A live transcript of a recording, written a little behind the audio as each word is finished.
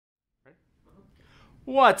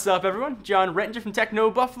What's up, everyone? John Rettinger from Techno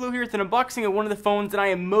Buffalo here with an unboxing of one of the phones that I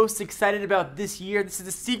am most excited about this year. This is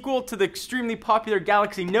a sequel to the extremely popular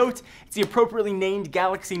Galaxy Note. It's the appropriately named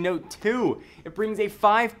Galaxy Note 2. It brings a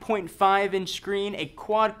 5.5-inch screen, a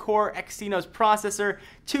quad-core Exynos processor,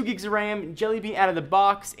 2 gigs of RAM, Jelly Bean out of the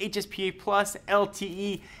box, HSPA+,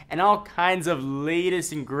 LTE, and all kinds of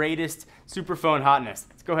latest and greatest superphone hotness.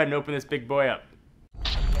 Let's go ahead and open this big boy up.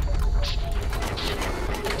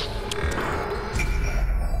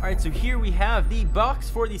 Alright, so here we have the box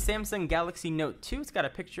for the Samsung Galaxy Note 2. It's got a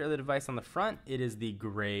picture of the device on the front. It is the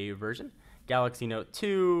gray version. Galaxy Note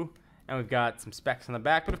 2, and we've got some specs on the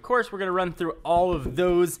back. But of course, we're going to run through all of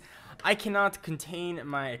those. I cannot contain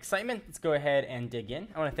my excitement. Let's go ahead and dig in.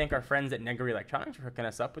 I want to thank our friends at Rettinger Electronics for hooking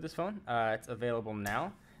us up with this phone. It's available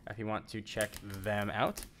now if you want to check them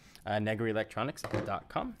out.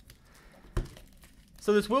 NettingerElectronics.com.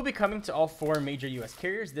 So this will be coming to all 4 major US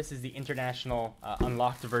carriers. This is the international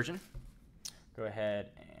unlocked version. Go ahead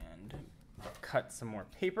and cut some more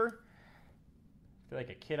paper. I feel like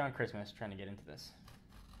a kid on Christmas trying to get into this.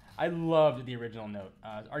 I loved the original Note.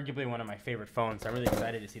 It's arguably one of my favorite phones. So I'm really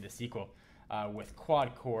excited to see the sequel with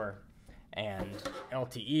quad-core and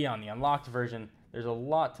LTE on the unlocked version. There's a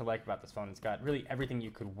lot to like about this phone. It's got really everything you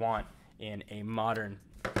could want in a modern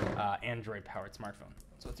Android-powered smartphone.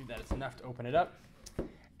 So let's see if that's enough to open it up.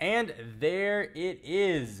 And there it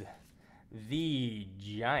is, the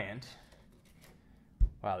giant,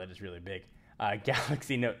 wow, that is really big,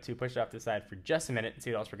 Galaxy Note 2. Push it off to the side for just a minute and see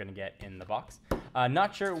what else we're going to get in the box.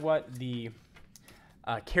 Not sure what the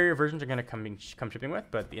carrier versions are going to come shipping with,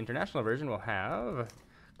 but the international version will have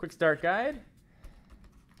quick start guide,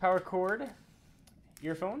 power cord,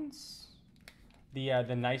 earphones, the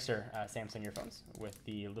nicer Samsung earphones with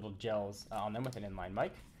the little gels on them with an inline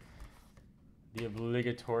mic. The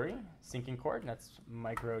obligatory syncing cord, that's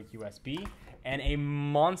micro USB, and a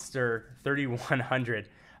monster 3100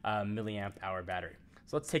 milliamp hour battery.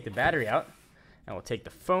 So let's take the battery out, and we'll take the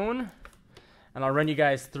phone, and I'll run you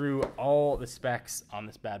guys through all the specs on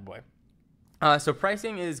this bad boy. So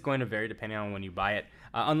pricing is going to vary depending on when you buy it.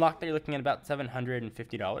 Unlocked, you're looking at about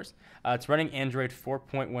 $750. It's running Android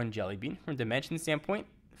 4.1 Jelly Bean. From a dimension standpoint,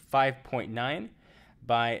 5.9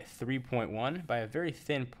 by 3.1 by a very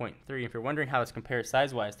thin 0.3. If you're wondering how this compares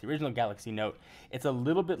size-wise to the original Galaxy Note, it's a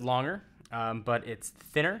little bit longer, but it's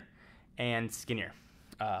thinner and skinnier,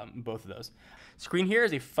 both of those. Screen here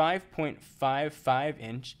is a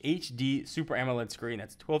 5.55-inch HD Super AMOLED screen.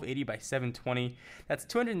 That's 1280 by 720. That's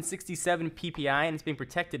 267 ppi, and it's being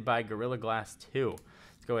protected by Gorilla Glass 2.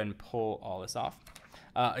 Let's go ahead and pull all this off.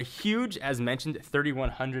 A huge, as mentioned,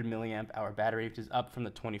 3100 milliamp hour battery, which is up from the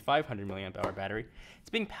 2500 milliamp hour battery. It's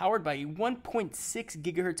being powered by a 1.6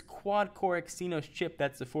 gigahertz quad-core Exynos chip.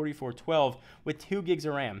 That's the 4412 with 2 gigs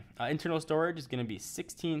of RAM. Internal storage is going to be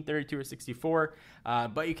 16, 32, or 64,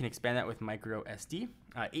 but you can expand that with micro SD.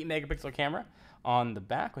 8 megapixel camera on the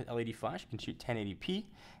back with LED flash. You can shoot 1080p,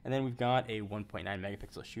 and then we've got a 1.9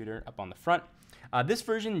 megapixel shooter up on the front. This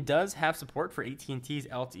version does have support for AT&T's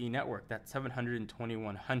LTE network, that's 700 and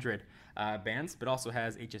 2100 bands, but also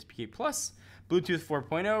has HSPA+, Bluetooth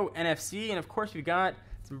 4.0, NFC, and of course we've got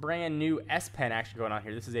some brand new S Pen action going on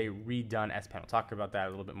here. This is a redone S Pen. We'll talk about that a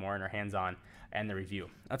little bit more in our hands-on and the review.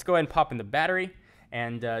 Let's go ahead and pop in the battery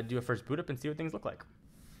and do a first boot up and see what things look like.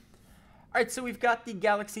 All right, so we've got the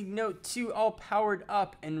Galaxy Note 2 all powered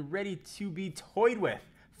up and ready to be toyed with.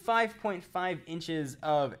 5.5 inches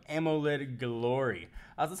of AMOLED glory.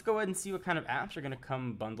 So let's go ahead and see what kind of apps are going to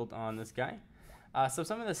come bundled on this guy. So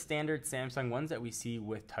some of the standard Samsung ones that we see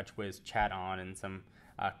with TouchWiz Chat On and some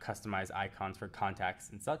customized icons for contacts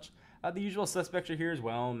and such. The usual suspects are here as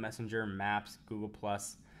well: Messenger, Maps, Google+,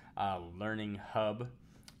 Learning Hub.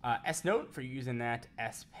 S Note for using that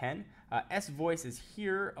S Pen. S Voice is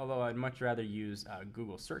here, although I'd much rather use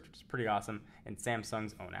Google Search, which is pretty awesome, and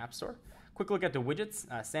Samsung's own App Store. Quick look at the widgets.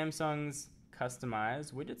 Samsung's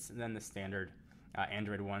customized widgets, and then the standard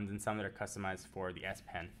Android ones, and some that are customized for the S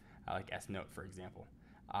Pen, like S Note, for example,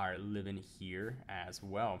 are living here as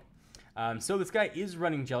well. So this guy is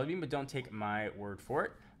running Jelly Bean, but don't take my word for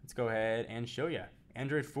it. Let's go ahead and show you.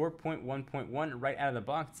 Android 4.1.1 right out of the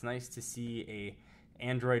box. It's nice to see a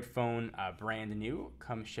Android phone brand new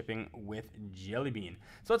come shipping with Jelly Bean.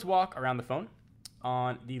 So let's walk around the phone.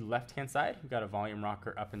 On the left-hand side, we've got a volume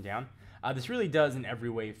rocker up and down. This really does in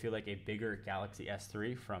every way feel like a bigger Galaxy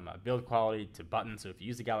S3 from build quality to buttons. So if you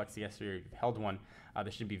use the Galaxy S3 or you've held one,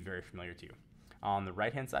 this should be very familiar to you. On the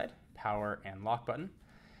right-hand side, power and lock button.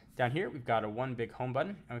 Down here, we've got a one big home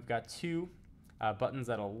button, and we've got 2 buttons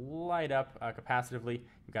that'll light up capacitively.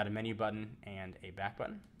 We've got a menu button and a back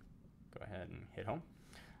button. Go ahead and hit home.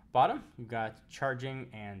 Bottom, you've got charging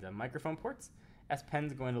and microphone ports. S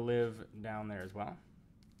Pen's going to live down there as well,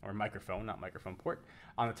 or microphone, not microphone port.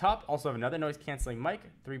 On the top, also have another noise canceling mic,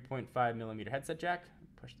 3.5 millimeter headset jack.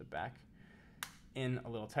 Push the back in a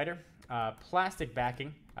little tighter. Plastic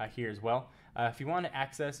backing here as well. If you want to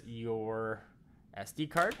access your SD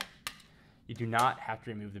card, you do not have to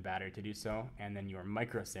remove the battery to do so, and then your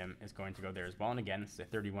micro SIM is going to go there as well. And again, it's a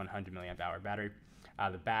 3100 milliamp hour battery.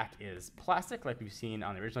 The back is plastic, like we've seen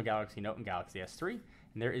on the original Galaxy Note and Galaxy S3.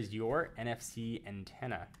 And there is your NFC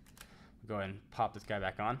antenna. Go ahead and pop this guy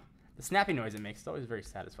back on. The snapping noise it makes is always very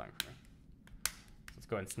satisfying for me. So let's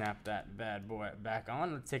go ahead and snap that bad boy back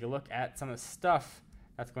on. Let's take a look at some of the stuff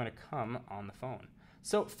that's going to come on the phone.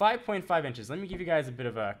 So 5.5 inches. Let me give you guys a bit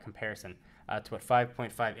of a comparison to what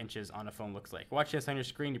 5.5 inches on a phone looks like. Watching this on your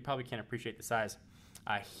screen, you probably can't appreciate the size.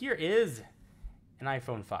 Here is an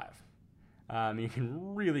iPhone 5. You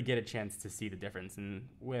can really get a chance to see the difference. And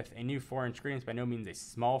with a new 4-inch screen, it's by no means a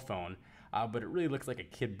small phone, but it really looks like a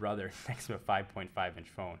kid brother next to a 5.5-inch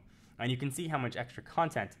phone. And you can see how much extra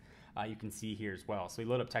content you can see here as well. So we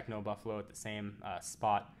load up Techno Buffalo at the same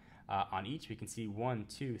spot on each. We can see 1,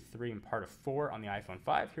 2, 3, and part of 4 on the iPhone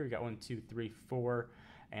 5. Here we got 1, 2, 3, 4,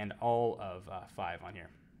 and all of 5 on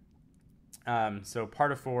here. So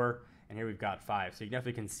part of 4, and here we've got 5. So you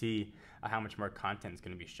definitely can see how much more content is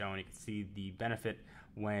going to be shown. You can see the benefit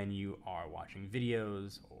when you are watching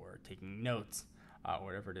videos or taking notes or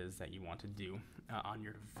whatever it is that you want to do on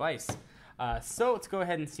your device. So let's go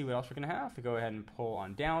ahead and see what else we're going to have. We go ahead and pull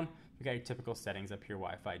on down. We've got your typical settings up here: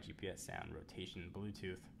 Wi-Fi, GPS, sound, rotation,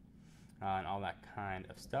 Bluetooth, and all that kind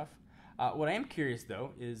of stuff. What I am curious,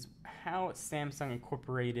 though, is how Samsung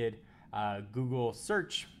incorporated Google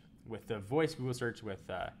search with the voice Google search with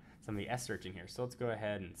some of the S search in here. So let's go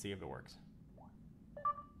ahead and see if it works.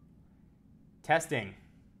 Testing.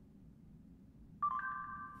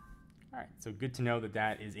 All right, so good to know that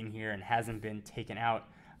that is in here and hasn't been taken out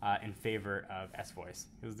in favor of S voice,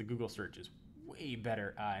 because the Google search is way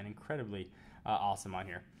better and incredibly awesome on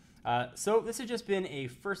here. So this has just been a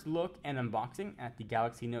first look and unboxing at the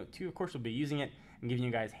Galaxy Note 2. Of course, we'll be using it and giving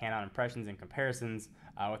you guys hand-on impressions and comparisons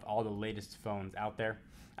with all the latest phones out there.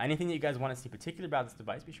 Anything that you guys want to see particular about this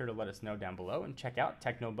device, be sure to let us know down below, and check out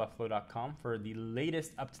technobuffalo.com for the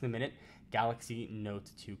latest up-to-the-minute Galaxy Note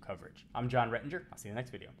 2 coverage. I'm John Rettinger. I'll see you in the next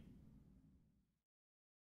video.